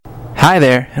Hi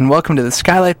there, and welcome to the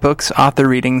Skylight Books Author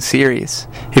Reading Series.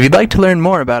 If you'd like to learn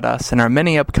more about us and our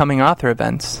many upcoming author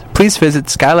events, please visit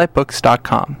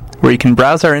skylightbooks.com, where you can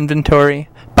browse our inventory,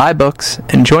 buy books,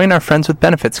 and join our Friends with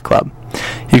Benefits Club.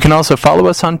 You can also follow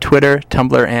us on Twitter,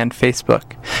 Tumblr, and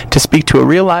Facebook. To speak to a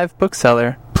real live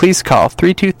bookseller, please call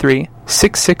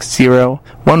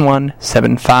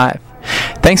 323-660-1175.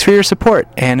 Thanks for your support,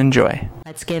 and enjoy.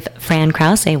 Let's give Fran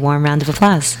Krause a warm round of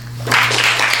applause.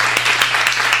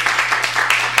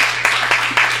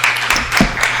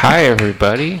 Hi,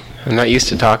 everybody. I'm not used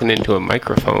to talking into a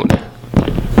microphone.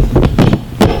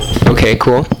 Okay,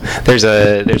 cool. There's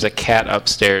a cat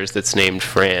upstairs that's named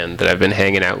Fran that I've been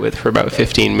hanging out with for about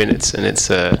 15 minutes, and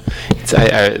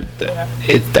I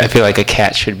feel like a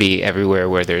cat should be everywhere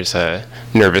where there's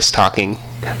nervous talking.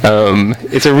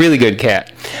 It's a really good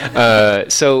cat.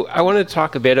 So I want to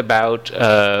talk a bit about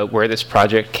where this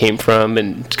project came from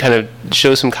and kind of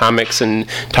show some comics and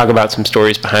talk about some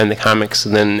stories behind the comics,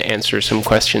 and then answer some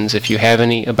questions if you have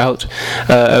any about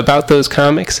those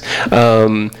comics.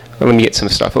 I'm going to get some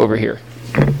stuff over here.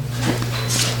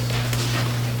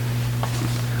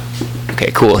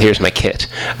 Okay, cool. Here's my kit.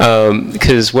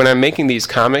 Because when I'm making these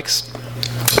comics,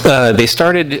 they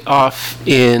started off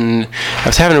I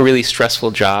was having a really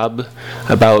stressful job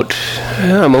about,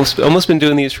 almost been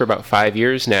doing these for about 5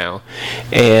 years now.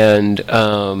 And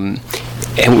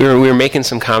we were making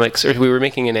some comics, or we were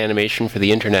making an animation for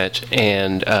the internet,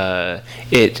 and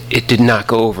it did not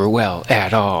go over well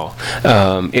at all.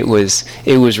 It was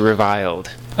reviled,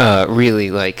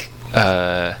 really, like.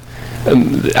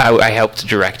 I helped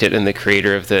direct it, and the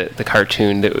creator of the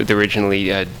cartoon that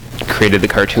originally created the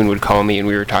cartoon would call me, and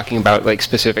we were talking about like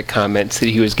specific comments that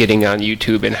he was getting on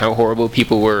YouTube and how horrible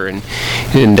people were, and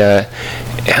I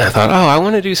thought, I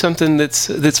want to do something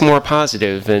that's more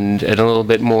positive and a little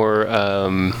bit more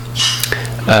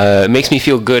makes me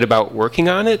feel good about working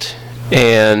on it,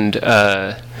 and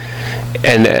I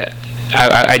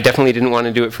definitely didn't want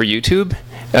to do it for YouTube.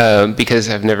 Because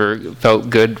I've never felt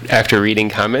good after reading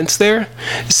comments there.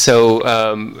 So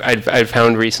I've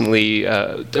found recently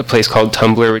a place called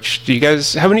Tumblr, which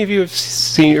how many of you have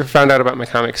seen or found out about my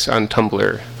comics on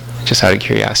Tumblr? Just out of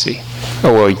curiosity.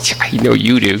 Oh, well, I know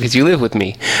you do, because you live with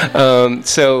me.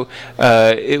 So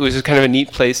it was kind of a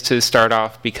neat place to start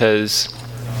off, because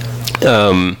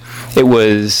it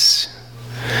was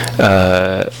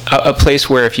a place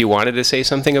where if you wanted to say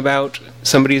something about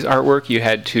somebody's artwork, you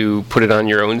had to put it on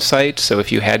your own site. So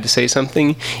if you had to say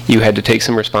something, you had to take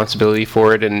some responsibility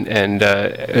for it, and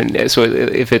so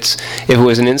if it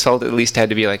was an insult, at least it had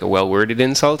to be like a well-worded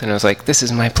insult. And I was like, this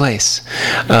is my place.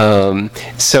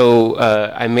 So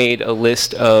I made a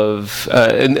list of,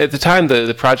 and at the time,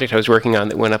 the project I was working on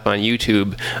that went up on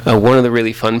YouTube, one of the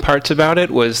really fun parts about it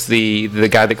was the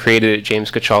guy that created it, James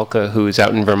Kochalka, who's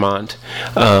out in Vermont,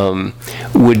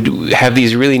 would have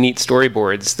these really neat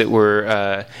storyboards that were,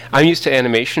 I'm used to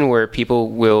animation where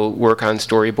people will work on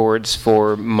storyboards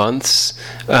for months,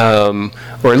 or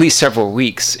at least several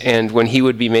weeks, and when he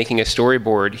would be making a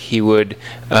storyboard, he would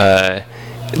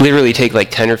literally take like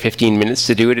 10 or 15 minutes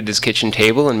to do it at his kitchen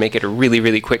table and make it a really,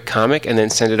 really quick comic and then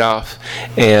send it off.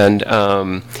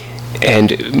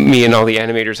 And me and all the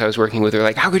animators I was working with were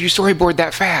like, how could you storyboard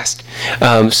that fast?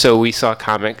 So I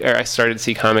started to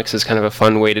see comics as kind of a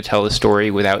fun way to tell a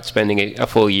story without spending a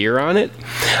full year on it.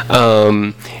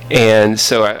 And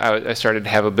so I started to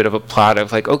have a bit of a plot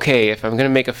of like, okay, if I'm going to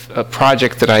make a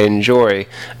project that I enjoy,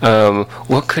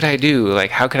 what could I do?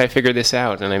 Like, how could I figure this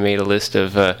out? And I made a list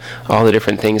of all the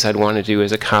different things I'd want to do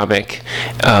as a comic.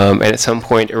 And at some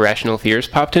point, Irrational Fears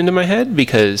popped into my head,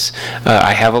 because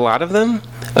I have a lot of them.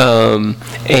 So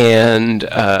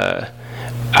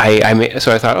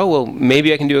I thought, well,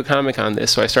 maybe I can do a comic on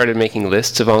this. So I started making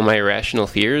lists of all my irrational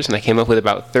fears, and I came up with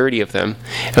about 30 of them.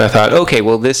 And I thought, okay,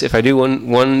 well, if I do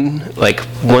one like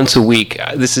once a week,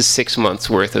 this is 6 months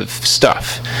worth of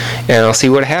stuff, and I'll see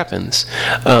what happens.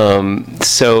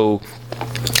 So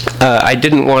I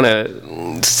didn't want to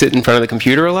sit in front of the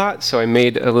computer a lot, so I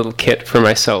made a little kit for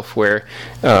myself where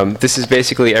this is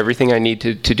basically everything I need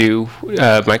to do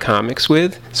my comics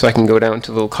with, so I can go down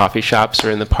to little coffee shops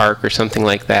or in the park or something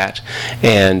like that.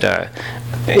 And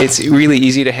it's really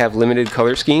easy to have limited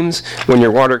color schemes when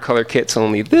your watercolor kit's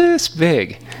only this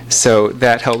big, so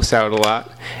that helps out a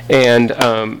lot. And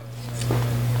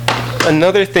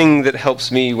another thing that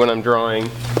helps me when I'm drawing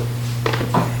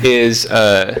is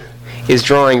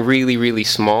drawing really, really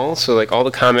small. So like all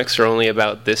the comics are only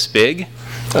about this big,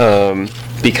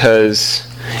 because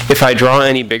if I draw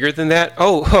any bigger than that,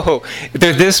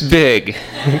 they're this big.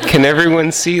 Can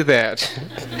everyone see that?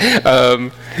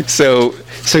 So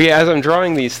yeah, as I'm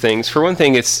drawing these things, for one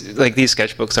thing, it's like these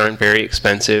sketchbooks aren't very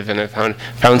expensive, and I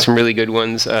found some really good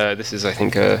ones. This is, I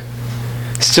think,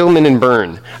 Stillman and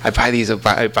Byrne. I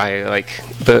buy like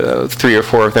the 3 or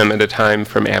 4 of them at a time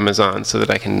from Amazon, so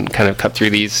that I can kind of cut through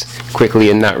these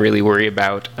quickly and not really worry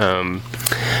about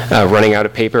running out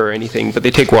of paper or anything. But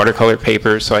they take watercolor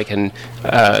paper, so I can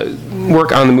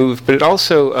work on the move. But it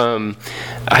also,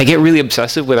 I get really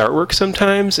obsessive with artwork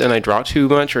sometimes, and I draw too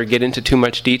much or get into too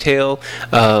much detail,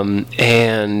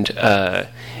 and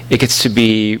it gets to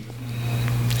be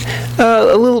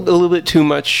a little bit too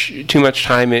much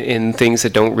time in things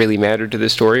that don't really matter to the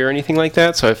story or anything like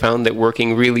that. So I found that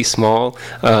working really small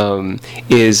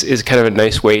is kind of a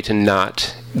nice way to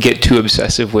not get too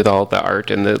obsessive with all the art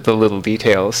and the little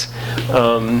details.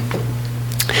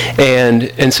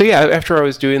 And so yeah, after I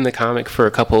was doing the comic for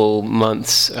a couple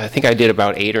months, I think I did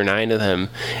about 8 or 9 of them,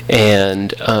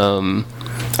 and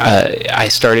I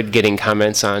started getting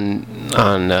comments on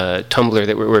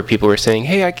Tumblr where people were saying,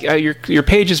 "Hey, your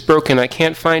page is broken. I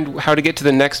can't find how to get to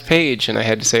the next page." And I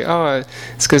had to say, "Oh,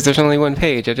 it's because there's only one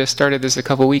page. I just started this a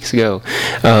couple weeks ago."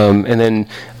 And then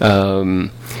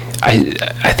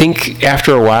I think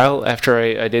after a while, after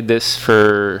I did this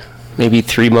for maybe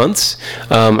 3 months,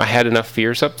 I had enough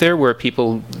fears up there where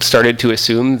people started to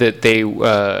assume that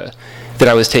that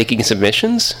I was taking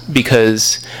submissions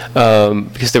because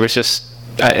there was just.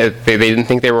 They didn't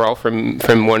think they were all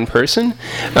from one person.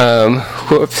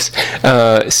 Whoops.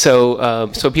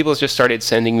 So people just started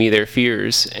sending me their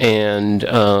fears, and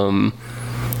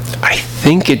I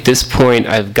think at this point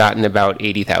I've gotten about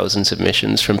 80,000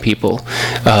 submissions from people.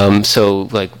 So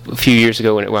like a few years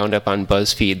ago when it wound up on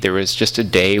BuzzFeed, there was just a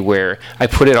day where I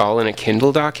put it all in a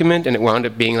Kindle document, and it wound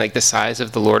up being like the size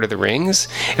of The Lord of the Rings,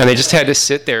 and I just had to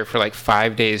sit there for like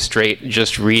 5 days straight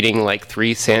just reading like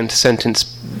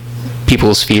 3-sentence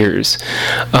people's fears.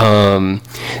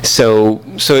 So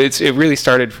it really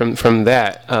started from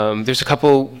that. There's a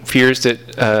couple fears that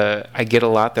I get a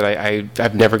lot that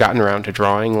I've never gotten around to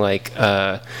drawing. Like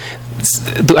I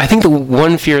think the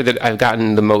one fear that I've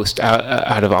gotten the most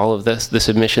out of all of the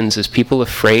submissions is people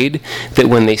afraid that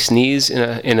when they sneeze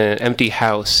in an empty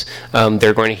house,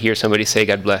 they're going to hear somebody say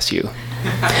 "God bless you,"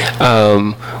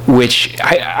 which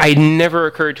I never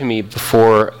occurred to me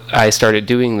before I started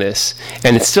doing this,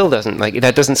 and it still doesn't. Like,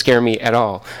 that doesn't scare me at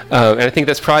all. And I think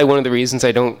that's probably one of the reasons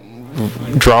I don't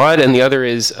draw it, and the other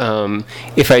is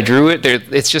if I drew it,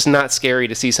 it's just not scary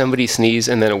to see somebody sneeze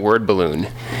and then a word balloon,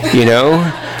 you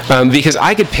know? Because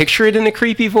I could picture it in a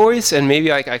creepy voice, and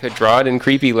maybe I could draw it in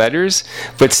creepy letters,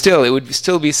 but still, it would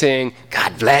still be saying,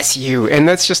 "God bless you," and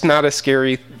that's just not a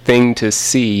scary thing to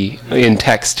see in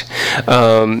text.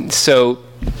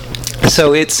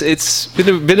 So it's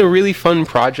been a really fun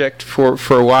project for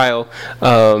a while,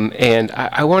 and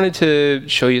I wanted to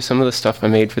show you some of the stuff I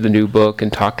made for the new book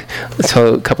and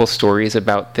tell a couple stories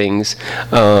about things.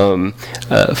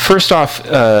 First off,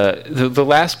 the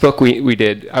last book we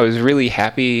did, I was really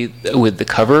happy with the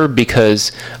cover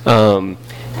because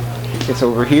it's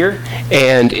over here,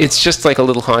 and it's just like a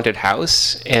little haunted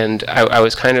house, and I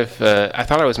was kind of, I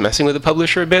thought I was messing with the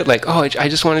publisher a bit, like, oh, I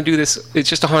just want to do this, it's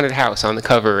just a haunted house on the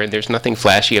cover, and there's nothing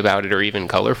flashy about it or even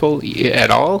colorful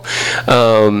at all,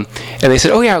 and they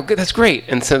said, oh yeah, that's great,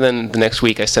 and so then the next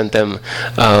week I sent them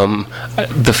a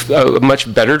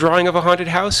much better drawing of a haunted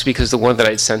house, because the one that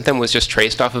I'd sent them was just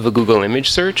traced off of a Google image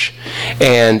search,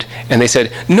 and they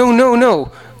said,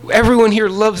 no, everyone here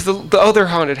loves the other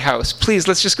haunted house. Please,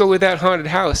 let's just go with that haunted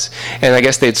house. And I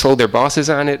guess they'd sold their bosses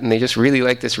on it, and they just really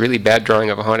liked this really bad drawing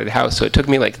of a haunted house. So it took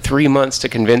me like 3 months to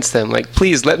convince them, like,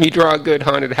 please let me draw a good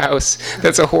haunted house.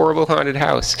 That's a horrible haunted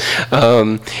house.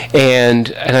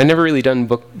 And I never really done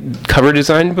book cover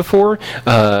design before.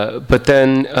 But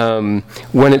then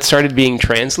when it started being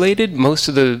translated, most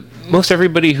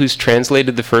everybody who's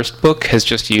translated the first book has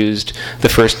just used the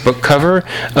first book cover.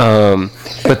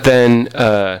 But then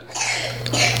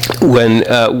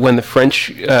when the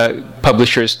French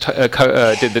publishers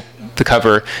did the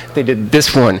cover, they did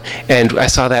this one, and I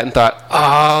saw that and thought,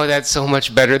 oh, that's so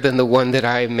much better than the one that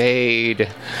I made.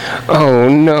 Oh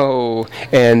no!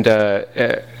 And they're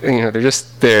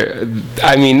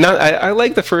I mean, I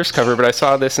like the first cover, but I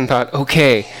saw this and thought,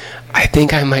 okay, I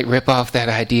think I might rip off that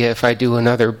idea if I do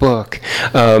another book.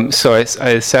 So I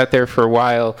sat there for a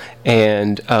while,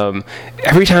 and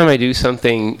every time I do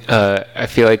something, I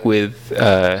feel like with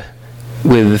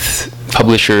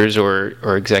publishers or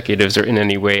executives or in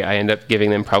any way, I end up giving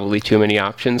them probably too many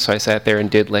options. So I sat there and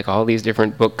did like all these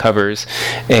different book covers,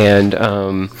 and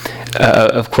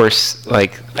of course,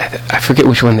 like I forget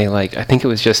which one they liked. I think it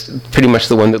was just pretty much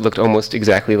the one that looked almost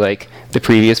exactly like the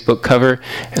previous book cover.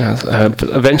 And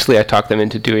eventually, I talked them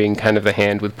into doing kind of the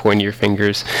hand with pointier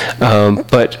fingers.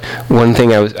 But one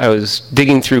thing, I was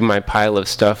digging through my pile of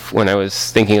stuff when I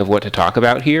was thinking of what to talk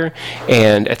about here,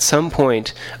 and at some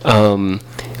point,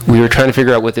 we were trying to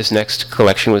figure out what this next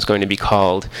collection was going to be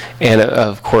called, and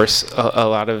of course,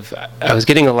 I was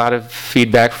getting a lot of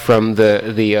feedback from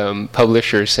the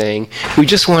publisher saying we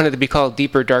just wanted to be called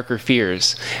Deeper, Darker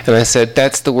Fears, and I said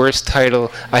that's the worst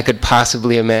title I could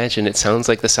possibly imagine. It sounds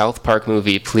like the South Park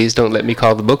movie. Please don't let me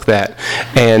call the book that.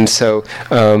 And so,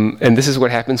 and this is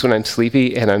what happens when I'm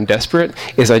sleepy and I'm desperate.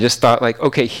 Is I just thought like,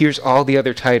 okay, here's all the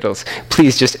other titles.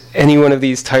 Please, just any one of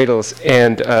these titles,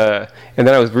 and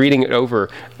then I was reading it over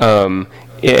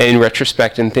in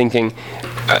retrospect and thinking,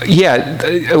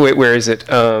 wait, where is it?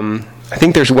 I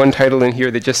think there's one title in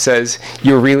here that just says,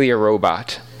 "You're really a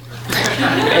robot."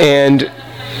 And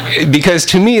because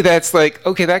to me that's like,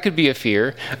 okay, that could be a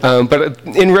fear, but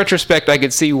in retrospect I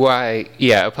could see why,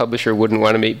 a publisher wouldn't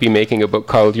want to be making a book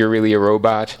called "You're Really a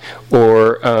Robot,"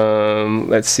 or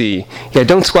let's see,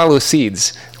 "Don't Swallow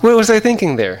Seeds." What was I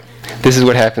thinking there? This is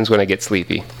what happens when I get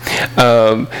sleepy.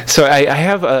 So I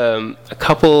have a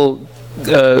couple,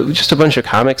 just a bunch of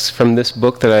comics from this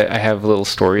book that I have little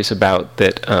stories about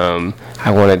that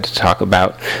I wanted to talk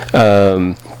about.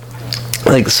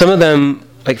 Like some of them,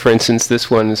 like for instance, this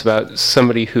one is about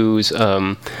somebody who's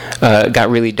got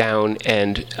really down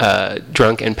and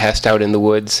drunk and passed out in the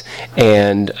woods,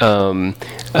 and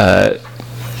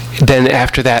then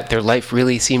after that their life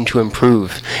really seemed to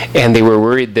improve, and they were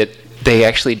worried that they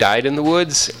actually died in the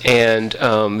woods, and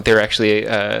they're actually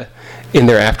in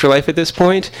their afterlife at this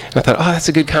point. And I thought, oh, that's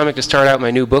a good comic to start out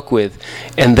my new book with.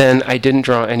 And then I didn't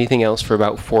draw anything else for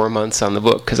about 4 months on the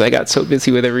book because I got so busy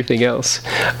with everything else.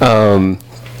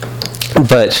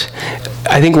 But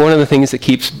I think one of the things that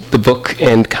keeps the book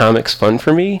and comics fun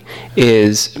for me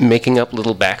is making up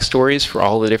little backstories for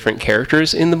all the different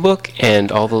characters in the book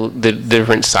and all the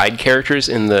different side characters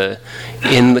in the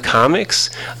comics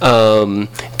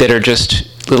that are just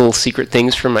little secret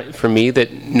things for me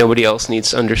that nobody else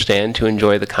needs to understand to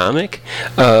enjoy the comic.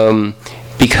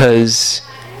 Because,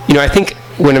 I think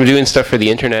when I'm doing stuff for the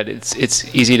internet,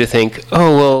 it's easy to think,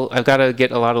 oh, well, I've got to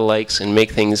get a lot of likes and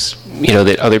make things,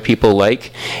 that other people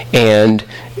like. And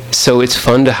so it's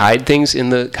fun to hide things in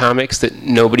the comics that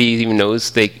nobody even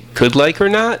knows they could like or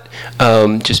not,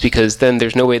 just because then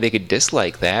there's no way they could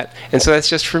dislike that. And so that's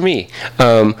just for me.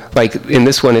 Like in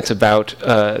this one, it's about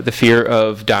the fear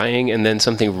of dying and then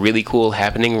something really cool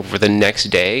happening for the next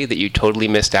day that you totally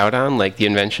missed out on, like the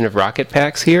invention of rocket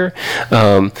packs here.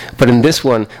 But in this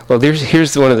one, well,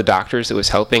 here's one of the doctors that was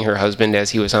helping her husband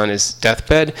as he was on his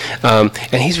deathbed,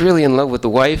 and he's really in love with the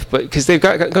wife, but because they've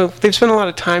spent a lot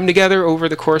of time together over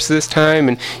the course of this time,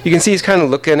 and you can see he's kind of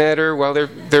looking at her while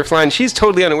they're flying. She's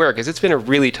totally unaware, because it's been a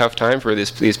really tough time for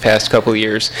these past couple of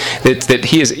years that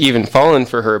he has even fallen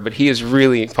for her, but he has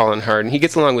really fallen hard, and he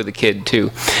gets along with the kid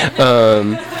too.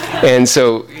 And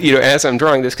so, as I'm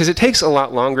drawing this, because it takes a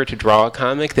lot longer to draw a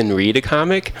comic than read a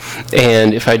comic,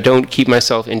 and if I don't keep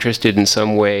myself interested in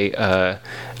some way,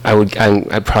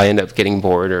 I'd probably end up getting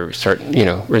bored or start,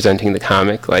 resenting the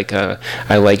comic. Like,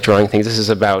 I like drawing things. This is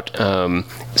about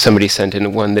somebody sent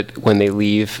in one that when they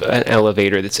leave an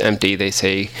elevator that's empty, they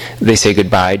say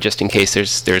goodbye just in case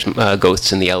there's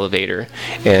ghosts in the elevator.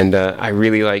 And I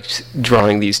really liked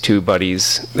drawing these two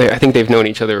buddies. I think they've known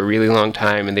each other a really long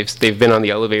time, and they've been on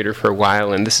the elevator for a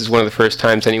while. And this is one of the first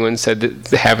times anyone said that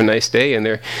they have a nice day, and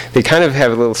they kind of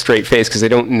have a little straight face because they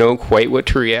don't know quite what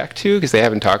to react to because they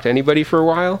haven't talked to anybody for a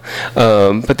while.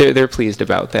 But they're pleased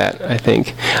about that, I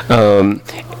think.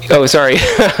 Oh, sorry.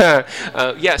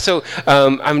 So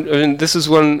this is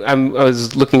one. I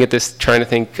was looking at this, trying to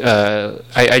think.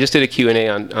 I just did a Q&A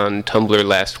on Tumblr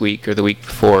last week or the week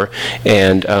before,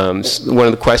 and one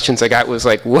of the questions I got was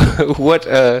like,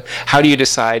 how do you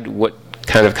decide what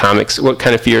kind of comics, what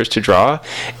kind of fears to draw?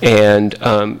 And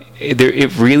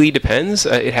it really depends.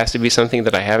 It has to be something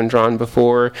that I haven't drawn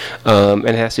before, and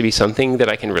it has to be something that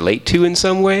I can relate to in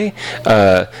some way.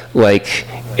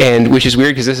 And which is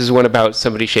weird because this is one about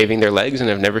somebody shaving their legs, and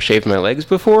I've never shaved my legs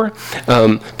before.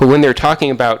 But when they're talking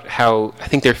about how, I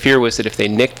think their fear was that if they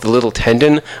nicked the little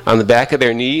tendon on the back of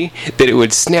their knee, that it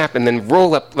would snap and then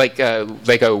roll up like a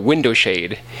window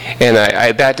shade. And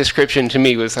that description to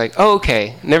me was like, oh,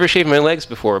 okay, never shaved my legs. legs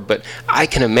before, but I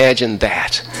can imagine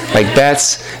that. Like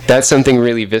that's something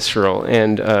really visceral,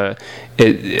 and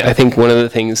I think one of the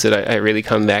things that I really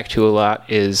come back to a lot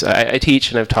is I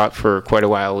teach, and I've taught for quite a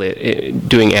while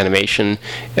doing animation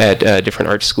at different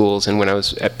art schools. And when I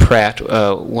was at Pratt,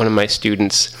 one of my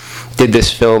students did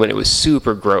this film, and it was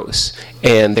super gross.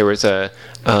 And there was a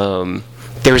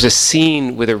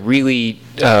scene with a really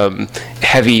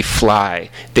heavy fly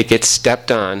that gets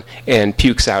stepped on and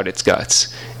pukes out its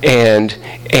guts. And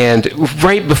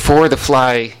right before the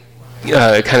fly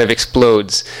kind of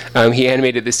explodes, he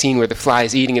animated the scene where the fly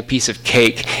is eating a piece of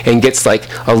cake and gets like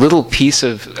a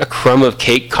crumb of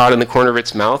cake caught in the corner of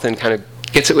its mouth and kind of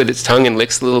gets it with its tongue and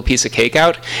licks the little piece of cake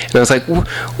out. And I was like,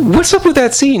 what's up with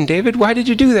that scene, David? Why did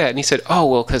you do that? And he said, oh,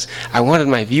 well, because I wanted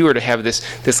my viewer to have this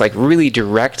like really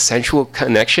direct sensual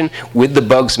connection with the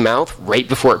bug's mouth right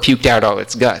before it puked out all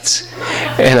its guts.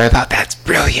 And I thought, that's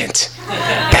brilliant.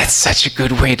 That's such a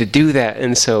good way to do that.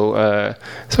 And so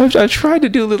I've tried to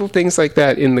do little things like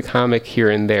that in the comic here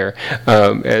and there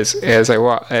as I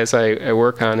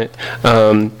work on it.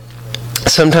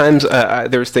 Sometimes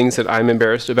there's things that I'm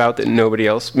embarrassed about that nobody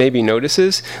else maybe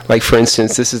notices. Like, for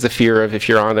instance, this is the fear of if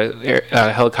you're on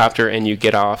a helicopter and you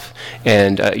get off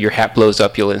and your hat blows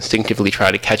up, you'll instinctively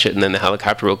try to catch it, and then the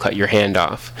helicopter will cut your hand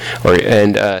off.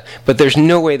 But there's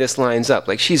no way this lines up.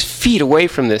 Like, she's feet away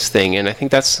from this thing, and I think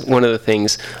that's one of the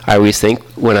things I always think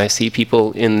when I see people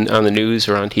on the news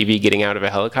or on TV getting out of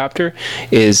a helicopter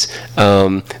is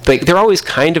like they're always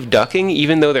kind of ducking,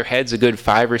 even though their head's a good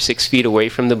 5 or 6 feet away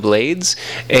from the blades.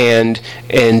 And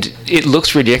it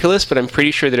looks ridiculous, but I'm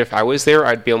pretty sure that if I was there,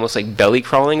 I'd be almost like belly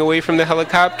crawling away from the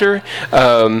helicopter,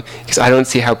 because I don't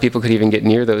see how people could even get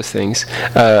near those things.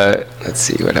 Let's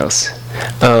see what else.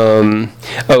 And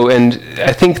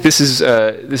I think this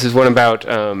is one about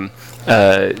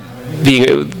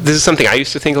this is something I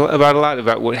used to think about a lot,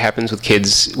 about what happens with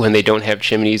kids when they don't have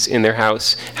chimneys in their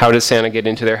house. How does Santa get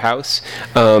into their house?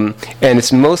 And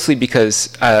it's mostly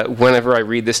because whenever I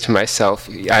read this to myself,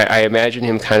 I imagine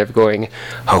him kind of going,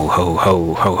 ho, ho,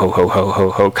 ho, ho, ho, ho, ho, ho,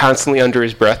 ho, constantly under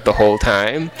his breath the whole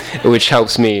time, which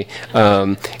helps me.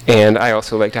 And I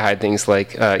also like to hide things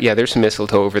like, there's some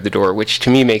mistletoe over the door, which to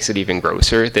me makes it even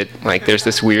grosser, that like there's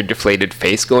this weird deflated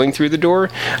face going through the door,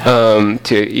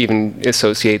 to even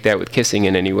associate that with kissing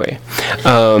in any way.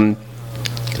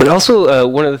 But also,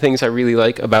 one of the things I really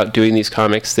like about doing these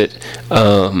comics that's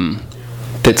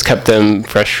kept them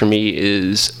fresh for me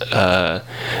is I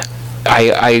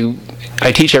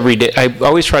teach every day. I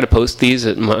always try to post these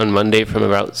on Monday from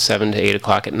about 7 to 8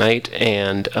 o'clock at night,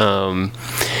 and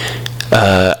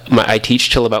I teach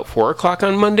till about 4 o'clock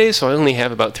on Monday, so I only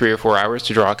have about 3 or 4 hours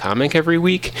to draw a comic every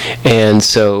week. And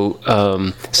so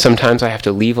sometimes I have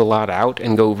to leave a lot out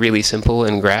and go really simple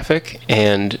and graphic.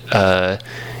 And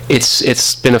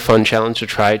it's been a fun challenge to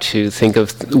try to think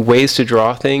of ways to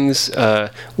draw things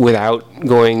without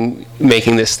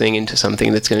making this thing into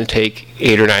something that's going to take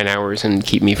 8 or 9 hours and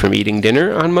keep me from eating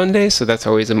dinner on Monday. So that's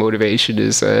always a motivation,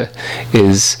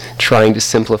 is trying to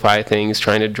simplify things,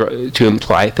 trying to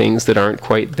imply things that aren't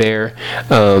quite there.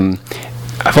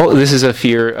 This is a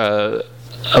fear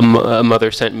a mother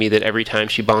sent me, that every time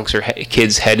she bonks her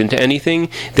kid's head into anything,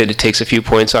 that it takes a few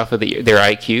points off of their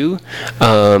IQ,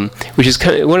 which is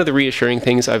kind of one of the reassuring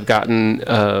things I've gotten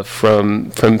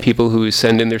from people who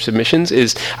send in their submissions.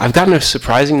 Is I've gotten a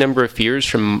surprising number of fears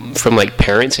from like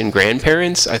parents and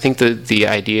grandparents. I think the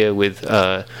idea with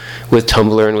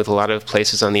Tumblr and with a lot of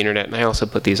places on the internet, and I also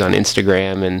put these on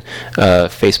Instagram and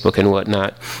Facebook and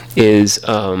whatnot, is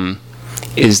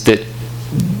that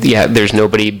there's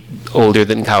nobody older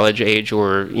than college age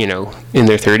or in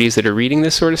their 30s that are reading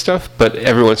this sort of stuff, but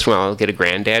every once in a while I'll get a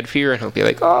granddad fear and I'll be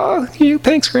like, oh,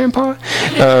 thanks, Grandpa.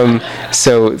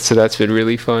 So that's been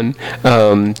really fun.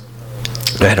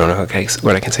 I don't know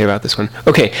what I can say about this one.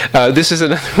 Okay, this is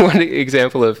another one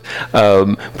example of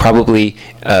probably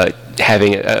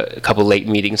having a couple late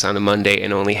meetings on a Monday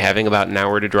and only having about an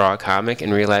hour to draw a comic,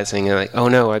 and realizing like, oh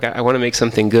no, I want to make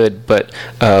something good, but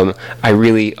I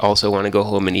really also want to go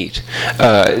home and eat.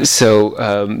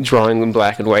 So drawing in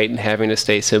black and white and having to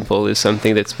stay simple is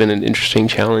something that's been an interesting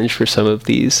challenge for some of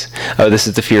these. This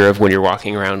is the fear of when you're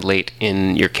walking around late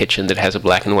in your kitchen that has a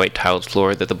black and white tiled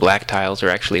floor, that the black tiles are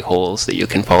actually holes that you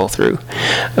can fall through.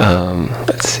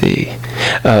 Let's see.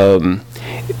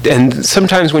 And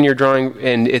sometimes when you're drawing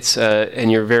and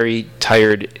and you're very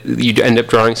tired, you end up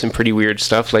drawing some pretty weird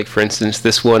stuff. Like, for instance,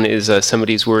 this one is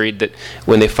somebody's worried that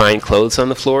when they find clothes on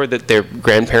the floor, that their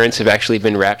grandparents have actually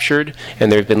been raptured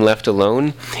and they've been left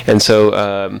alone. And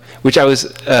so, which I was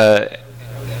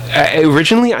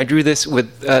originally I drew this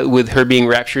with her being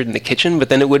raptured in the kitchen, but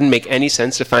then it wouldn't make any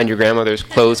sense to find your grandmother's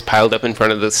clothes piled up in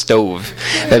front of the stove.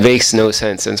 That makes no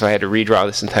sense, and so I had to redraw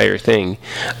this entire thing.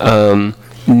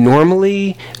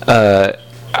 Normally,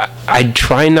 I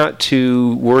try not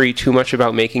to worry too much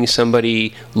about making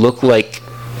somebody look like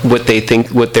what they think,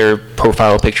 what their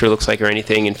profile picture looks like or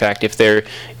anything. In fact, if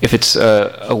it's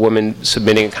a woman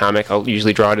submitting a comic, I'll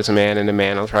usually draw it as a man, and a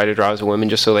man I'll try to draw as a woman,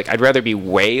 just so like I'd rather be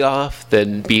way off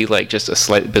than be like just a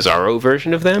slight bizarro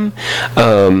version of them.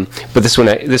 But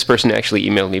this person actually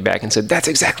emailed me back and said, "That's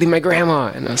exactly my grandma,"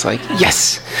 and I was like,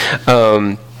 yes.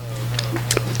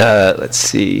 Let's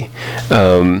see.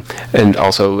 And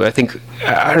also, I think,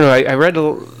 I don't know, I read,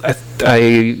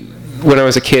 when I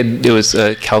was a kid, it was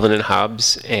Calvin and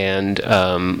Hobbes, and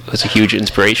it was a huge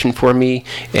inspiration for me,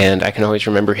 and I can always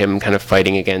remember him kind of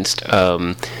fighting against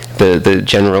the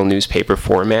general newspaper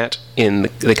format in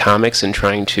the comics and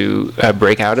trying to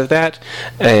break out of that.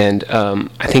 And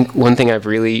I think one thing I've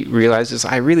really realized is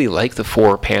I really like the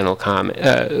 4-panel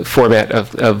format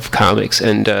of comics,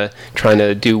 and trying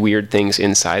to do weird things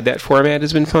inside that format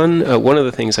has been fun. One of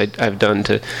the things I've done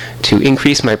to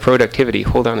increase my productivity,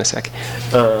 hold on a sec.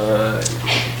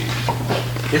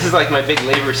 This is like my big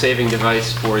labor-saving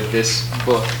device for this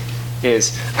book.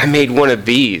 Is I made one of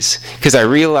these because I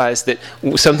realized that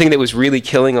something that was really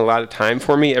killing a lot of time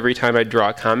for me every time I'd draw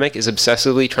a comic is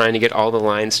obsessively trying to get all the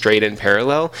lines straight and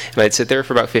parallel, and I'd sit there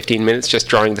for about 15 minutes just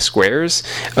drawing the squares.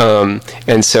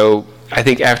 And so I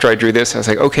think after I drew this, I was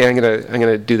like, okay, I'm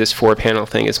gonna do this 4-panel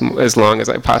thing as long as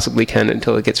I possibly can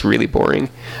until it gets really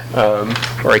boring,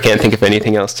 or I can't think of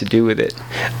anything else to do with it.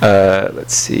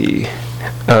 Let's see.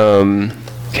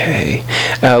 Okay.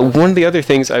 One of the other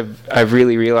things I've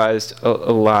really realized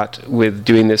a lot with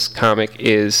doing this comic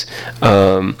is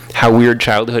how weird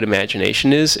childhood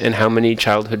imagination is, and how many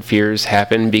childhood fears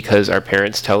happen because our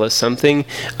parents tell us something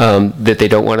that they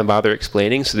don't want to bother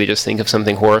explaining, so they just think of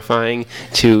something horrifying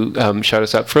to shut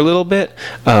us up for a little bit.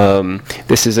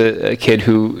 This is a kid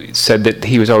who said that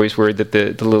he was always worried that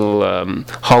the little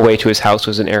hallway to his house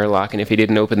was an airlock, and if he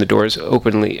didn't open the doors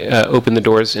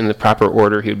in the proper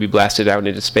order, he would be blasted out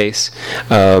into space.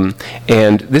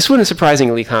 And this one is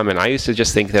surprisingly common. I used to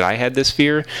just think that I had this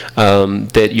fear,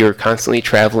 that you're constantly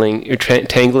trailing a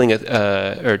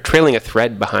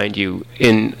thread behind you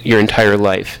in your entire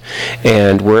life,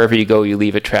 and wherever you go, you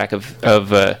leave a track of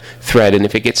thread, and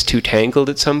if it gets too tangled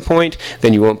at some point,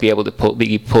 then you won't be able to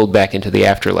be pulled back into the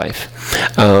afterlife.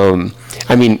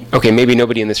 I mean, okay, maybe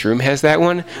nobody in this room has that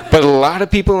one, but a lot of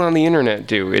people on the internet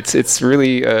do. It's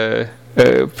really a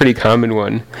pretty common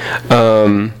one.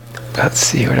 Let's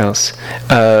see what else.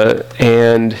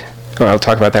 I'll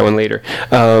talk about that one later.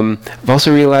 I've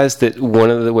also realized that one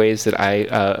of the ways that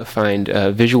I find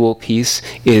visual peace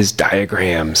is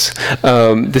diagrams.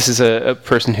 This is a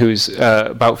person who's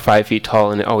about 5 feet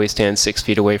tall and always stands 6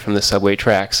 feet away from the subway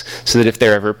tracks, so that if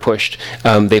they're ever pushed,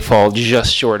 they fall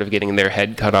just short of getting their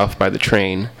head cut off by the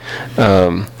train.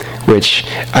 Which,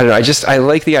 I don't know, I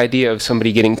like the idea of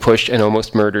somebody getting pushed and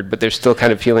almost murdered, but they're still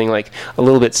kind of feeling like a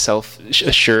little bit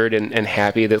self-assured and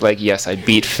happy that, like, yes, I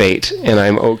beat fate and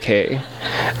I'm okay.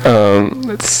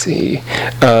 Let's see.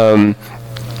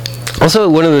 Also,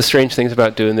 one of the strange things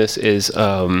about doing this is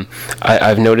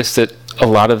I've noticed that a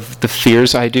lot of the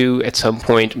fears I do at some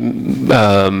point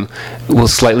will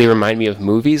slightly remind me of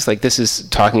movies. Like, this is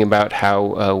talking about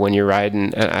how when you're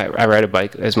riding, I ride a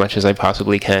bike as much as I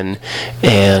possibly can,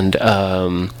 and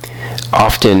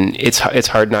often it's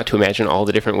hard not to imagine all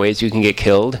the different ways you can get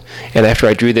killed. And after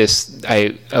I drew this,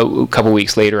 a couple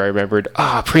weeks later, I remembered,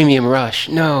 Premium Rush.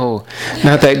 No,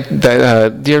 not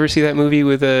that. Do you ever see that movie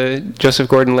with Joseph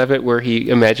Gordon-Levitt where he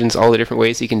imagines all the different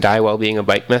ways he can die while being a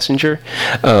bike messenger?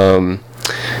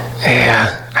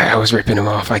 Yeah, I was ripping him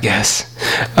off, I guess.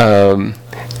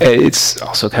 It's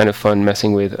also kind of fun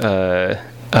messing with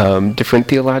different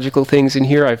theological things in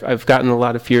here. I've gotten a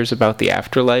lot of fears about the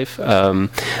afterlife, a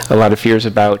lot of fears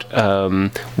about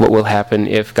what will happen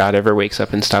if God ever wakes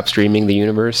up and stops streaming the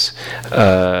universe.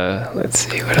 Let's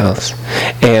see, what else?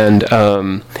 And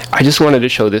I just wanted to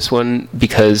show this one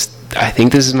because I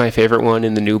think this is my favorite one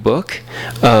in the new book.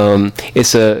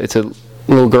 It's a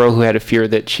little girl who had a fear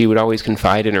that she would always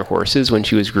confide in her horses when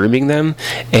she was grooming them,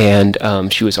 and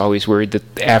she was always worried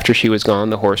that after she was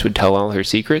gone, the horse would tell all her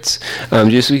secrets.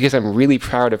 Just because I'm really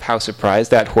proud of how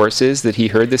surprised that horse is that he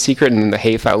heard the secret and then the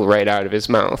hay fell right out of his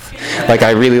mouth. Like,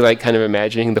 I really like kind of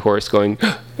imagining the horse going,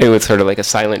 it was sort of like a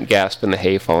silent gasp and the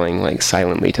hay falling like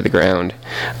silently to the ground.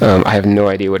 I have no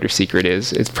idea what her secret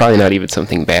is. It's probably not even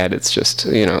something bad. It's just,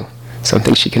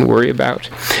 something she can worry about.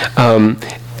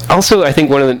 Also, I think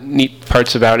one of the neat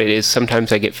parts about it is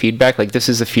sometimes I get feedback, like this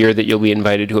is the fear that you'll be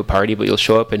invited to a party, but you'll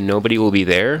show up and nobody will be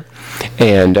there.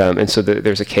 And so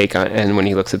there's a cake on, and when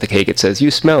he looks at the cake, it says, "You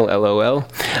smell, LOL,"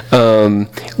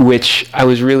 which I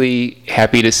was really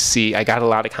happy to see. I got a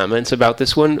lot of comments about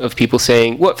this one of people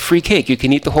saying, "What, free cake? You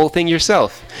can eat the whole thing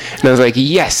yourself." And I was like,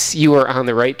 yes, you are on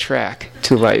the right track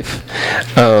to life.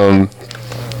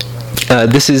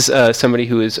 This is somebody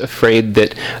who is afraid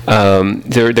that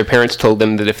their parents told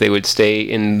them that if they would stay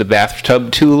in the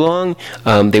bathtub too long,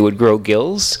 they would grow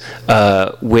gills,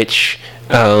 which...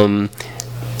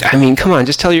 I mean, come on,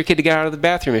 just tell your kid to get out of the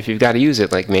bathroom if you've got to use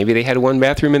it. Like, maybe they had one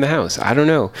bathroom in the house. I don't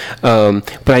know.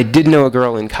 But I did know a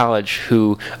girl in college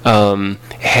who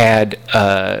had,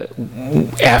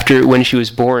 after, when she was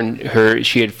born,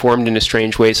 she had formed in a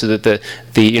strange way so that the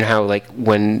you know how, like,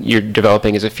 when you're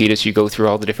developing as a fetus, you go through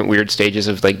all the different weird stages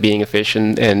of, like, being a fish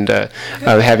and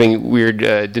having weird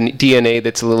DNA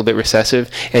that's a little bit recessive.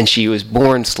 And she was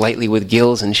born slightly with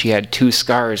gills, and she had 2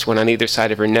 scars, one on either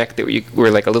side of her neck that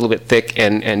were like, a little bit thick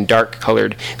and dark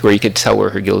colored, where you could tell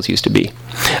where her gills used to be.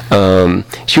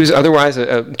 She was otherwise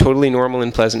a totally normal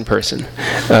and pleasant person.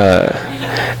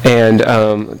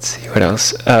 Let's see, what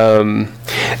else?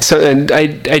 And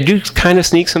I do kind of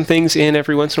sneak some things in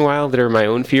every once in a while that are my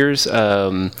own fears.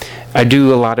 I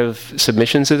do a lot of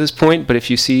submissions at this point, but if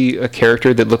you see a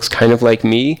character that looks kind of like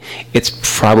me, it's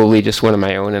probably just one of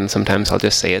my own, and sometimes I'll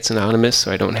just say it's anonymous,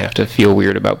 so I don't have to feel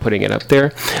weird about putting it up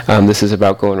there. This is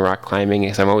about going rock climbing,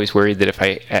 because I'm always worried that if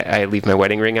I leave my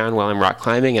wedding ring on while I'm rock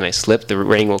climbing and I slip, the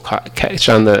ring will catch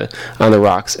on the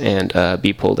rocks and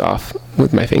be pulled off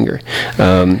with my finger.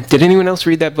 Did anyone else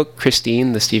read that book,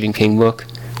 Christine, the Stephen King book,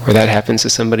 where that happens to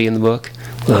somebody in the book?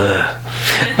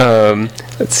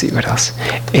 Let's see, what else?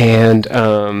 And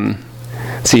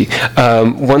let's see,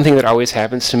 one thing that always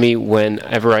happens to me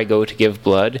whenever I go to give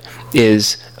blood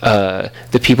is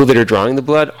the people that are drawing the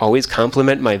blood always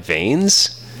compliment my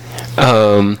veins.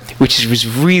 Which was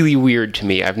really weird to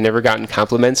me. I've never gotten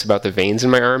compliments about the veins in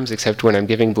my arms except when I'm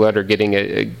giving blood or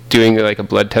doing like a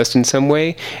blood test in some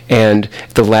way. And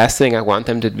the last thing I want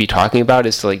them to be talking about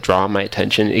is to like draw my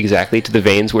attention exactly to the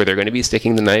veins where they're going to be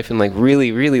sticking the knife and like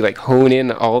really, really like hone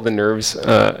in all the nerves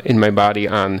in my body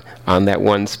on that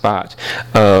one spot.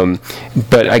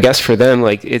 But I guess for them,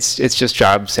 like it's just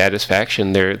job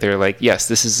satisfaction. They're like, yes,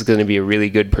 this is going to be a really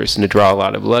good person to draw a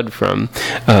lot of blood from.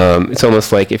 It's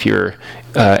almost like if you're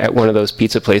at one of those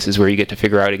pizza places where you get to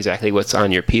figure out exactly what's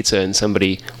on your pizza and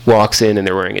somebody walks in and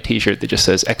they're wearing a t-shirt that just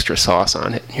says extra sauce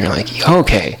on it. And you're like,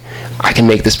 okay, I can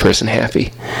make this person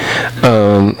happy.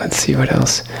 Let's see what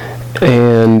else.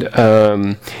 And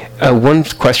one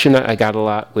question I got a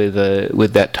lot with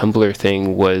that Tumblr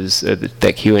thing was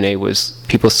that Q&A was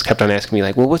people kept on asking me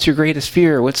like, well, what's your greatest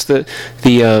fear? What's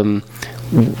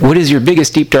what is your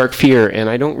biggest deep dark fear? And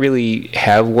I don't really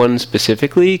have one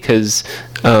specifically because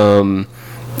I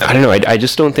don't know. I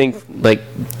just don't think like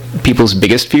people's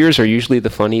biggest fears are usually the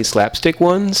funny slapstick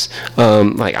ones.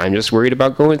 Like I'm just worried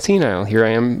about going senile. Here I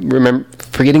am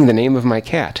forgetting the name of my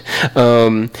cat,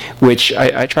 which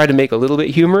I try to make a little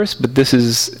bit humorous, but this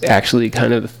is actually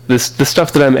kind of the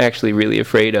stuff that I'm actually really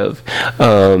afraid of.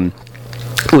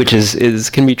 Which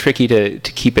can be tricky to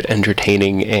keep it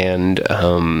entertaining and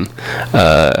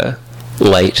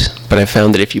light, but I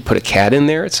found that if you put a cat in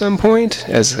there at some point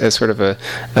as sort of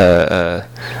a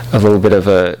little bit of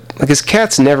a, because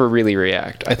cats never really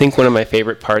react. I think one of my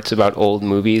favorite parts about old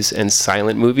movies and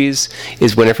silent movies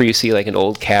is whenever you see like an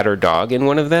old cat or dog in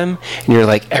one of them and you're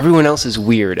like, everyone else is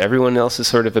weird, everyone else is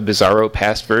sort of a bizarro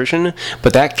past version,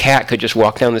 but that cat could just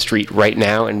walk down the street right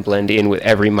now and blend in with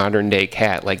every modern day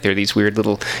cat. Like they're these weird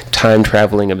little time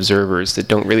traveling observers that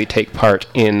don't really take part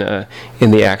in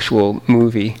the actual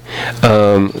movie.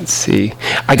 Let's see.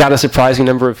 I got a surprising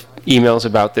number of emails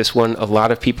about this one. A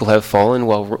lot of people have fallen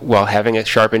while having a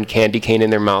sharpened candy cane in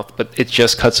their mouth, but it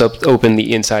just cuts open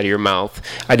the inside of your mouth.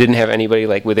 I didn't have anybody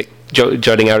like with it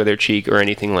jutting out of their cheek or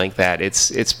anything like that.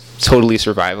 It's totally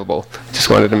survivable. Just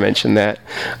wanted to mention that.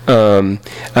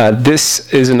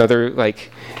 This is another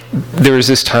like. There was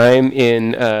this time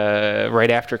in right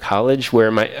after college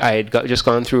where I had just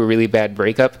gone through a really bad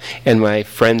breakup, and my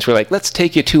friends were like, "Let's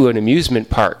take you to an amusement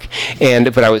park,"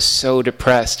 but I was so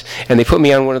depressed, and they put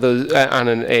me on one of those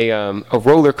a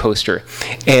roller coaster,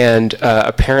 and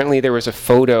apparently there was a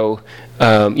photo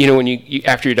when you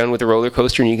after you're done with the roller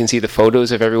coaster and you can see the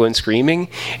photos of everyone screaming,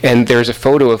 and there's a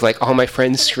photo of like all my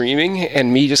friends screaming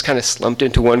and me just kind of slumped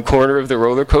into one corner of the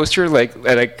roller coaster, like,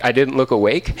 and I didn't look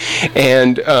awake,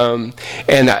 and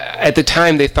at the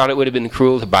time they thought it would have been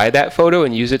cruel to buy that photo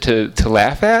and use it to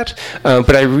laugh at,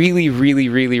 but I really, really,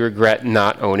 really regret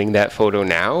not owning that photo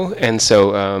now, and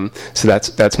so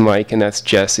that's Mike, and that's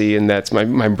Jesse, and that's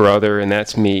my brother, and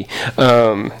that's me.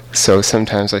 So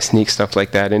sometimes I sneak stuff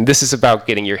like that, and this is about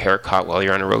getting your hair caught while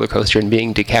you're on a roller coaster and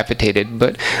being decapitated,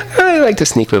 but I like to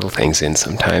sneak little things in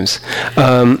sometimes.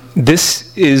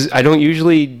 I don't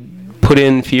usually put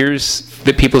in fears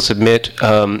that people submit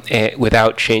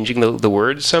without changing the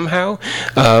words somehow,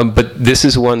 but this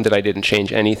is one that I didn't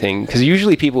change anything, because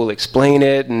usually people will explain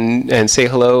it and say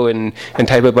hello and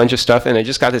type a bunch of stuff, and I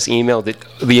just got this email that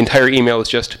the entire email was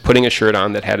just putting a shirt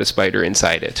on that had a spider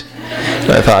inside it.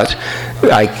 And I thought,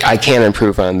 I can't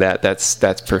improve on that.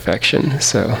 That's perfection.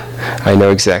 So I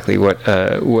know exactly what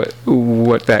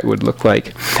that would look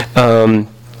like.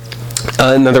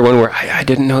 Another one where I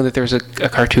didn't know that there was a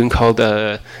cartoon called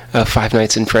Five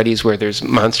Nights in Freddy's where there's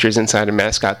monsters inside a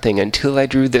mascot thing until I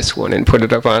drew this one and put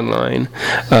it up online.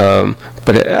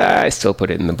 But I still put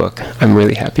it in the book. I'm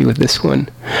really happy with this one.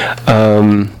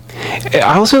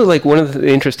 Also, like, one of the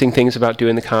interesting things about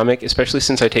doing the comic, especially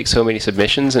since I take so many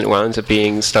submissions and it winds up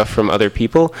being stuff from other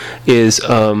people, is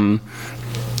I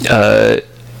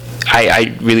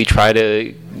really try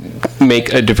to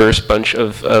make a diverse bunch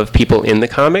of people in the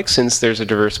comic, since there's a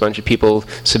diverse bunch of people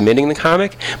submitting the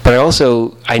comic, but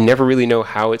I never really know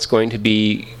how it's going to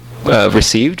be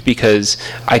received, because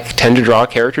I tend to draw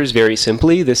characters very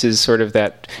simply. This is sort of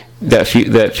that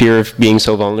fear of being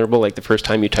so vulnerable, like the first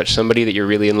time you touch somebody that you're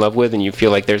really in love with and you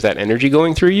feel like there's that energy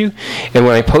going through you. And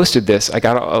when I posted this, I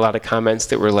got a lot of comments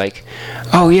that were like,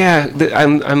 oh yeah,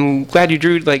 I'm glad you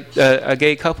drew like a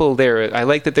gay couple there. I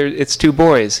like that it's two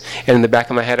boys. And in the back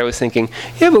of my head I was thinking,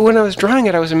 yeah, but when I was drawing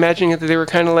it I was imagining that they were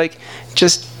kind of like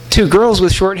just two girls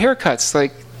with short haircuts.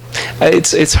 Like,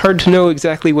 it's hard to know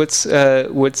exactly what's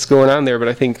going on there, but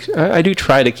I think I do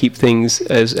try to keep things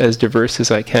as diverse as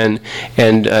I can,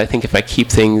 and I think if I keep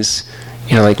things,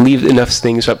 like leave enough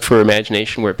things up for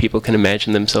imagination where people can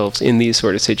imagine themselves in these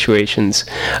sort of situations,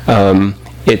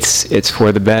 it's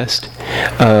for the best.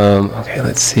 Okay,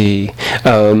 let's see.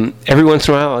 Every once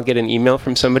in a while I'll get an email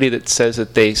from somebody that says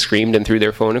that they screamed and threw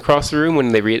their phone across the room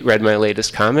when they read my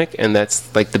latest comic, and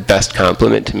that's like the best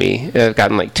compliment to me. I've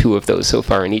gotten like 2 of those so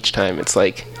far, and each time it's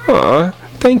like, aw,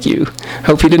 thank you.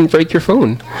 Hope you didn't break your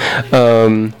phone.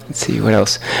 Let's see, what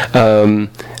else?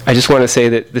 I just want to say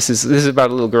that this is about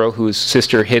a little girl whose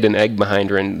sister hid an egg behind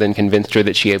her and then convinced her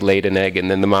that she had laid an egg, and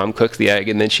then the mom cooked the egg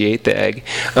and then she ate the egg.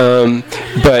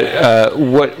 But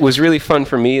what was really fun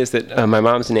for me is that my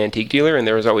mom's an antique dealer, and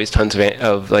there was always tons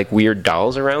of like weird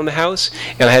dolls around the house,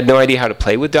 and I had no idea how to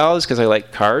play with dolls because I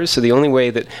like cars. So the only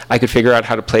way that I could figure out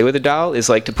how to play with a doll is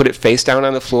like to put it face down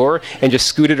on the floor and just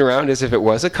scoot it around as if it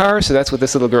was a car. So that's what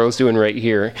this little girl's doing right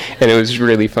here, and it was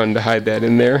really fun to hide that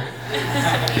in there.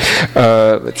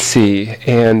 Let's see,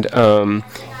 and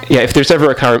if there's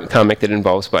ever a comic that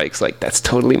involves bikes, like, that's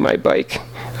totally my bike.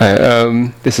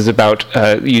 This is about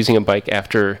using a bike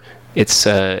after it's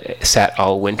sat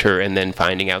all winter and then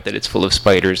finding out that it's full of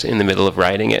spiders in the middle of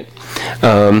riding it.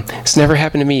 It's never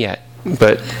happened to me yet,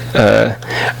 but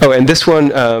and this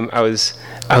one, I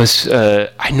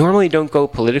normally don't go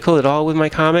political at all with my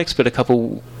comics, but a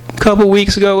couple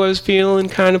weeks ago I was feeling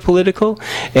kind of political,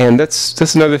 and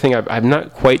that's another thing I'm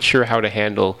not quite sure how to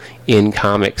handle in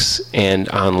comics and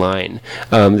online.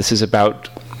 This is about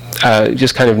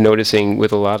just kind of noticing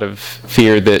with a lot of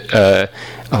fear that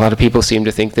a lot of people seem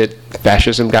to think that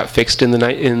fascism got fixed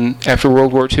after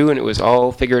World War II and it was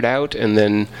all figured out, and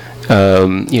then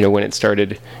when it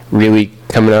started really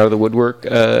coming out of the woodwork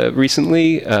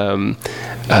recently,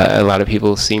 a lot of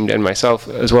people and myself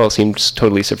as well, seemed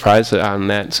totally surprised on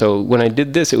that. So when I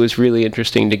did this, it was really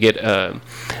interesting to get a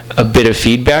bit of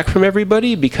feedback from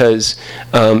everybody, because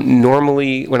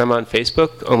normally when I'm on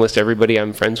Facebook, almost everybody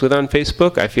I'm friends with on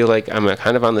Facebook, I feel like I'm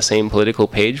kind of on the same political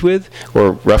page with,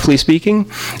 or roughly speaking.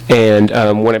 And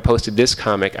when I posted this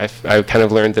comic, I kind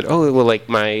of learned that, like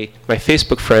my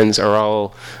Facebook friends are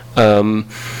all,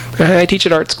 I teach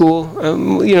at art school,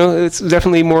 it's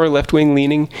definitely more left-wing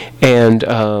leaning, and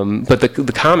but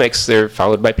the comics, they're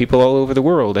followed by people all over the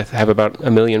world. I have about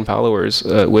 1 million followers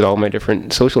with all my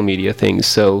different social media things,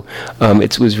 so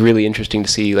it was really interesting to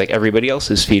see like everybody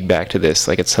else's feedback to this.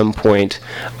 Like at some point,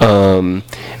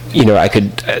 I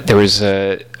could, there was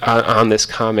on this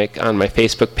comic on my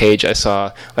Facebook page, I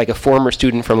saw like a former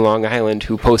student from Long Island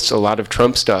who posts a lot of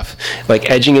Trump stuff, like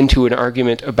edging into an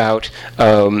argument about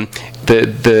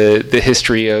the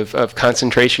history of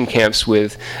concentration camps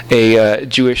with a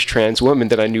Jewish trans woman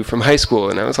that I knew from high school.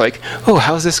 And I was like, oh,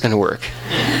 how's this going to work?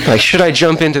 Like, should I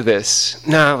jump into this?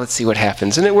 Nah, let's see what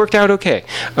happens. And it worked out okay.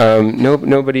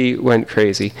 Nobody went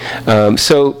crazy. One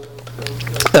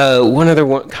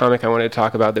other comic I wanted to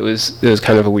talk about that was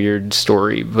kind of a weird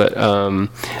story, but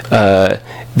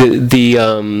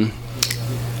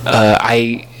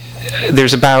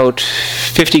there's about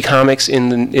 50 comics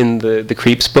in the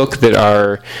Creeps book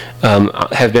that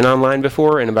have been online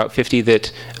before, and about 50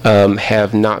 that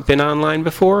have not been online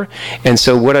before. And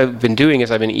so what I've been doing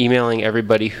is I've been emailing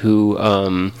everybody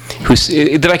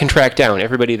that I can track down,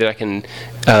 everybody that I can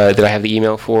that I have the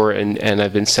email for, and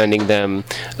I've been sending them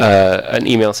an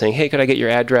email saying, hey, could I get your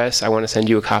address? I want to send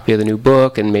you a copy of the new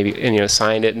book, and maybe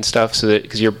sign it and stuff, so that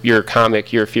because your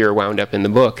comic, your fear wound up in the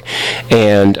book.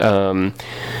 And a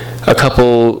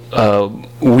couple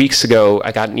weeks ago,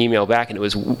 I got an email back, and it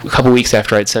was a couple weeks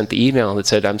after I'd sent the email that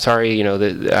said, I'm sorry,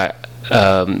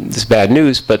 this is bad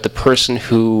news, but the person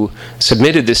who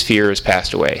submitted this fear has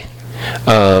passed away.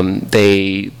 There's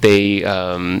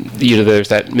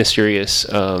that mysterious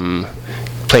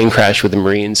plane crash with the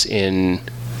Marines in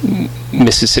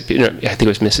Mississippi, I think it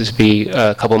was Mississippi,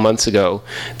 a couple months ago,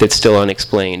 that's still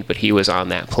unexplained, but he was on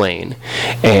that plane.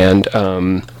 And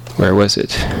where was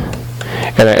it?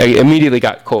 And I immediately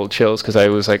got cold chills because I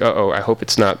was like, I hope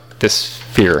it's not this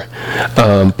fear.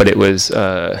 But it was,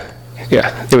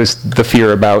 it was the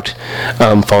fear about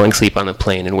falling asleep on the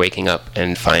plane and waking up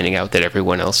and finding out that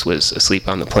everyone else was asleep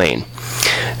on the plane.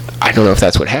 I don't know if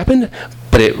that's what happened,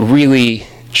 but it really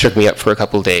shook me up for a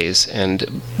couple of days.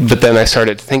 But then I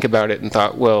started to think about it and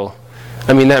thought, well,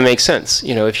 I mean, that makes sense.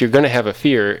 If you're going to have a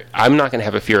fear, I'm not going to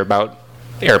have a fear about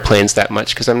airplanes that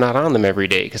much because I'm not on them every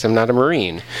day, because I'm not a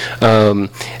Marine.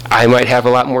 I might have a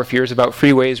lot more fears about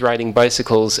freeways, riding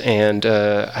bicycles, and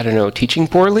teaching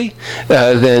poorly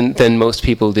than most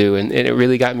people do. And it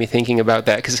really got me thinking about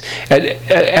that, because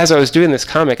as I was doing this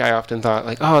comic, I often thought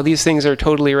like, oh, these things are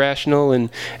totally irrational, or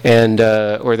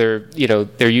they're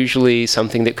usually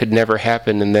something that could never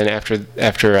happen. And then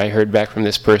after I heard back from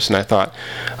this person, I thought,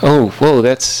 oh, whoa,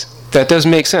 that does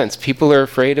make sense. People are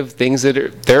afraid of things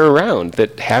that they're around,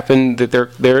 that happen, that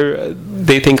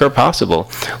they think are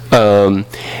possible. I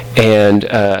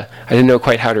didn't know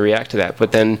quite how to react to that.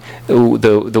 But then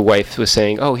the wife was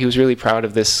saying, oh, he was really proud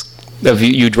of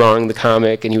you drawing the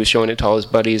comic, and he was showing it to all his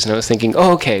buddies. And I was thinking,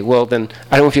 oh, okay, well then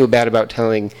I don't feel bad about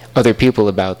telling other people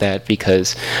about that,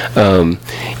 because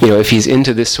if he's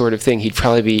into this sort of thing, he'd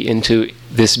probably be into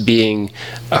this being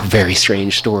a very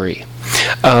strange story.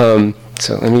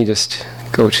 So let me just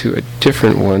go to a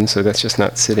different one, so that's just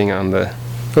not sitting on the...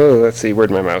 Oh, let's see,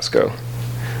 where'd my mouse go?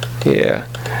 Yeah.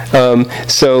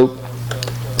 So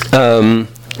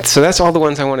that's all the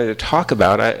ones I wanted to talk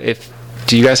about.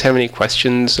 Do you guys have any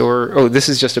questions? This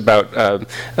is just about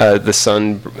the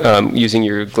sun using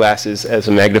your glasses as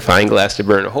a magnifying glass to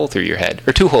burn a hole through your head,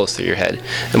 or 2 holes through your head,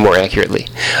 more accurately.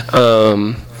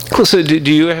 Cool, so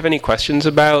do you have any questions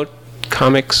about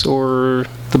comics or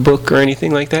the book or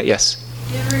anything like that? Yes?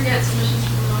 Do you ever get submissions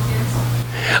from an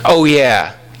audience? Oh,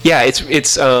 yeah. Yeah,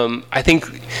 it's I think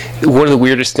one of the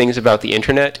weirdest things about the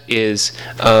internet is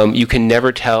you can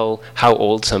never tell how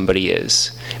old somebody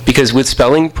is. Because with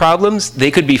spelling problems, they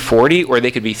could be 40 or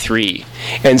they could be 3.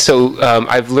 And so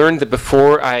I've learned that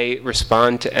before I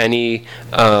respond to any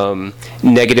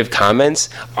negative comments,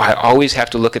 I always have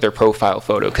to look at their profile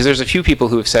photo. Because there's a few people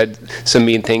who have said some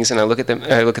mean things, and I look at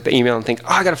the email and think, oh,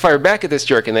 I got to fire back at this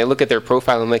jerk. And I look at their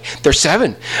profile and I'm like, they're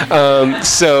 7.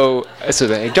 So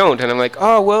they don't. And I'm like,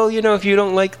 oh, well, if you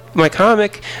don't like my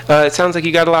comic, it sounds like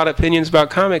you got a lot of opinions about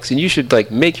comics, and you should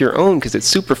make your own, because it's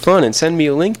super fun, and send me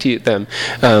a link to them.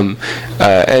 And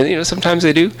sometimes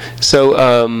they do.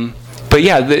 So but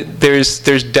yeah, there's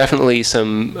definitely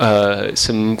some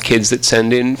kids that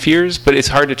send in fears, but it's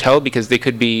hard to tell because they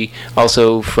could be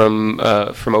also from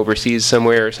overseas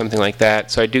somewhere or something like that.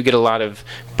 So I do get a lot of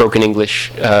broken English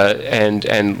and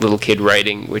little kid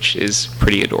writing, which is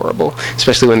pretty adorable,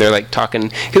 especially when they're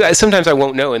talking. Because sometimes I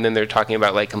won't know, and then they're talking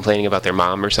about complaining about their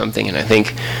mom or something, and I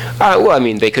think,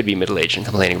 they could be middle-aged and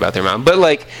complaining about their mom, but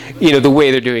the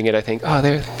way they're doing it, I think,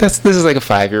 this is like a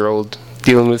 5-year-old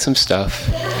dealing with some stuff.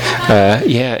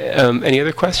 Any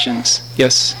other questions?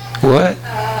 Yes. What?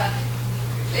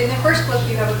 In the first book,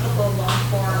 you have a couple of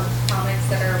long-form comics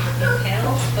that are in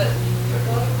panels, but in your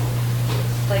book,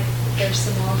 there's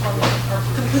some long-form that are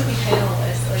completely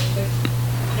panelless, with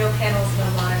no panels, no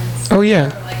lines. Oh, yeah.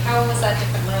 How was that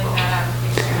different learning that out and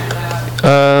figuring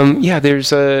it out? Yeah,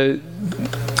 there's a...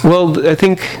 Well, I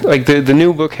think like the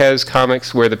new book has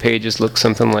comics where the pages look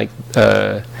something like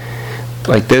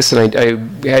this, and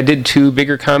I did 2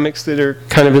 bigger comics that are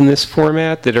kind of in this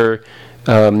format that are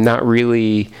not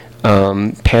really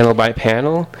panel by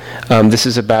panel. This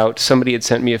is about somebody had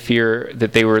sent me a fear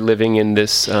that they were living in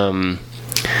this a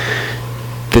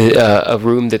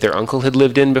room that their uncle had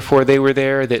lived in before they were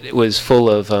there, that was full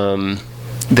of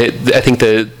I think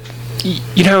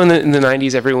you know how in the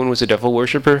 90s everyone was a devil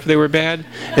worshiper if they were bad?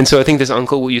 And so I think this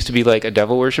uncle used to be like a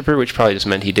devil worshiper, which probably just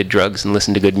meant he did drugs and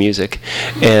listened to good music.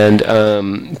 And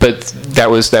but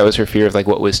that was her fear of like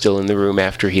what was still in the room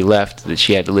after he left, that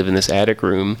she had to live in this attic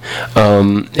room.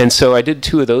 And so I did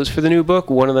 2 of those for the new book.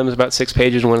 One of them is about 6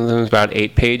 pages, and one of them is about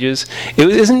 8 pages. It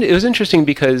was interesting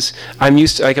because I'm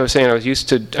used to, like I was saying, I'm used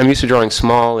to drawing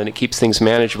small, and it keeps things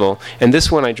manageable. And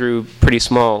this one I drew pretty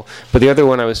small, but the other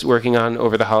one I was working on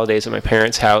over the holidays at my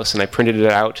parents' house, and I printed it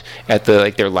out at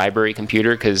their library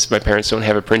computer, because my parents don't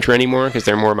have a printer anymore because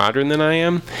they're more modern than I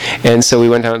am. And so we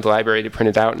went down to the library to print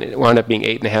it out, and it wound up being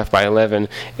 8.5 by 11,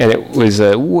 and it was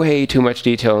way too much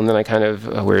detail. And then I kind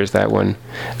of where is that one?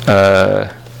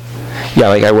 Yeah,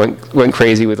 like I went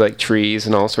crazy with like trees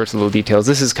and all sorts of little details.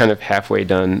 This is kind of halfway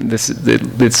done.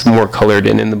 It's more colored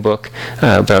in the book.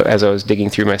 But as I was digging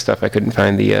through my stuff, I couldn't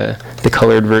find the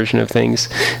colored version of things.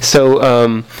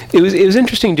 So it was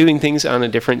interesting doing things on a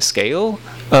different scale.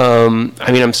 I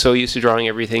mean, I'm so used to drawing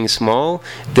everything small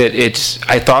that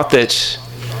I thought that.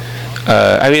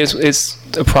 I mean, it's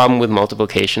a problem with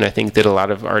multiplication, I think, that a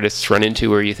lot of artists run into,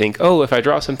 where you think, oh, if I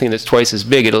draw something that's twice as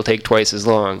big, it'll take twice as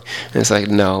long. And it's like,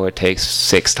 no, it takes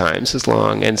 6 times as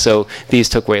long. And so these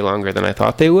took way longer than I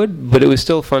thought they would, but it was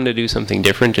still fun to do something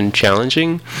different and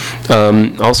challenging.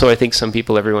 Also, I think some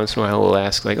people every once in a while will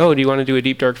ask, like, oh, do you want to do a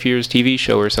Deep Dark Fears TV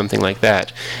show or something like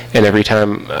that? And every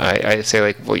time I say,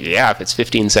 like, well, yeah, if it's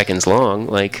 15 seconds long,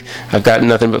 like, I've got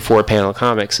nothing but 4-panel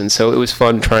comics. And so it was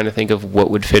fun trying to think of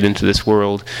what would fit into this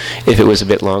world if it was a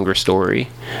bit longer story.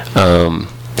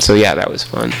 So yeah, that was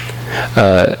fun.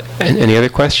 Any other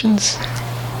questions?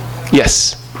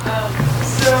 Yes. So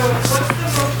what's the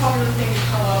most common thing you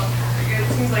call up? It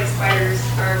seems like spiders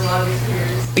are a lot of these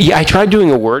fears. Yeah, I tried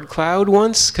doing a word cloud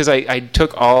once, because I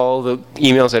took all the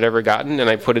emails I'd ever gotten and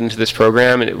I put it into this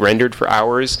program, and it rendered for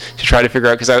hours to try to figure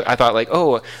out, because I thought, like,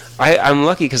 oh, I'm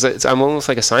lucky because I'm almost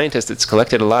like a scientist that's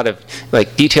collected a lot of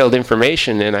like detailed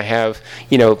information, and I have,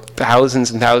 you know, thousands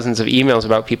and thousands of emails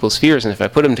about people's fears, and if I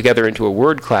put them together into a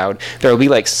word cloud, there will be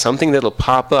like something that'll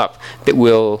pop up that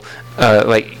will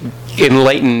like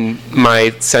enlighten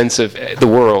my sense of the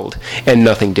world, and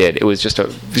nothing did. It was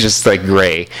just like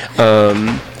gray.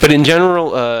 But in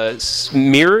general,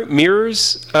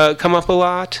 mirrors come up a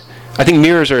lot. I think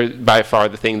mirrors are by far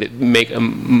the thing that make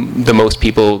the most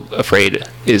people afraid,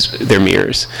 is their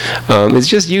mirrors. It's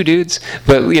just you dudes,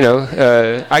 but you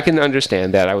know, I can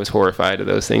understand that. I was horrified of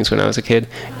those things when I was a kid,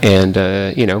 and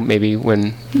you know, maybe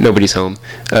when nobody's home.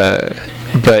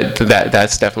 But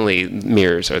that's definitely,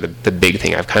 mirrors are the big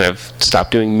thing. I've kind of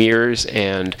stopped doing mirrors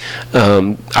and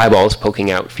eyeballs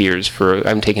poking out fears.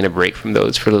 I'm taking a break from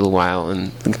those for a little while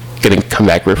and going to come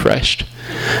back refreshed.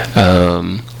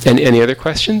 Any other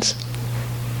questions?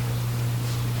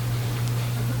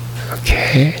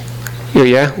 Okay.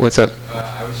 Yeah, what's up?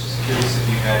 I was just curious if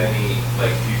you had any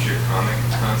like future comic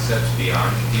concepts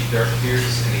beyond Deep Dark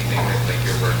Fears, anything that like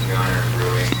you're working on or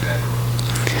brewing that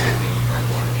you might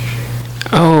want to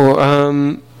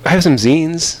share. I have some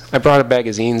zines. I brought a bag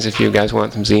of zines if you guys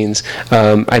want some zines.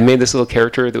 I made this little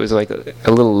character that was like a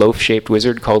little loaf-shaped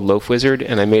wizard called Loaf Wizard,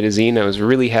 and I made a zine. I was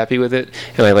really happy with it,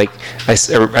 and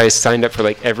I signed up for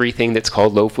like everything that's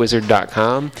called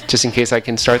loafwizard.com just in case I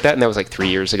can start that, and that was like 3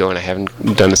 years ago, and I haven't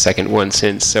done a second one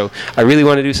since. So I really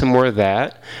want to do some more of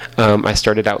that. I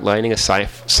started outlining a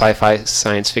sci-fi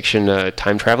science fiction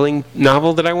time-traveling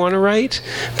novel that I want to write.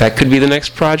 That could be the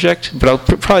next project, but I'll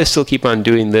probably still keep on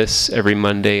doing this every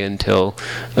Monday until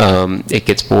it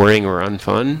gets boring or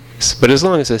unfun. But as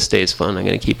long as this stays fun, I'm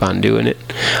going to keep on doing it.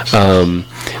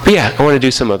 But yeah, I want to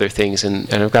do some other things,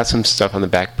 and I've got some stuff on the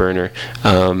back burner,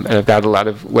 and I've got a lot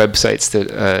of websites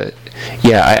that,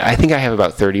 I think I have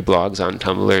about 30 blogs on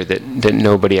Tumblr that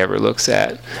nobody ever looks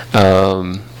at.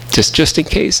 Just in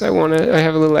case I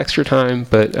have a little extra time,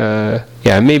 but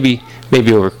yeah, maybe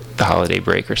over the holiday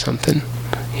break or something.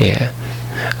 Yeah.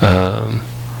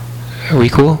 Are we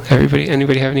cool?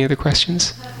 Anybody have any other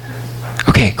questions?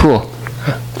 Okay, cool.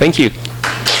 Thank you.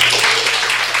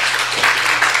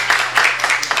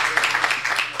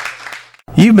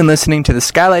 You've been listening to the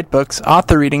Skylight Books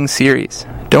Author Reading Series.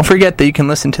 Don't forget that you can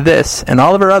listen to this and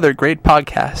all of our other great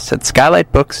podcasts at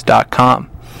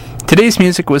skylightbooks.com. Today's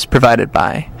music was provided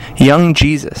by Young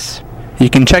Jesus. You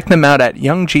can check them out at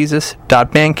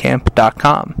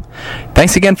youngjesus.bandcamp.com.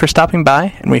 Thanks again for stopping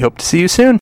by, and we hope to see you soon.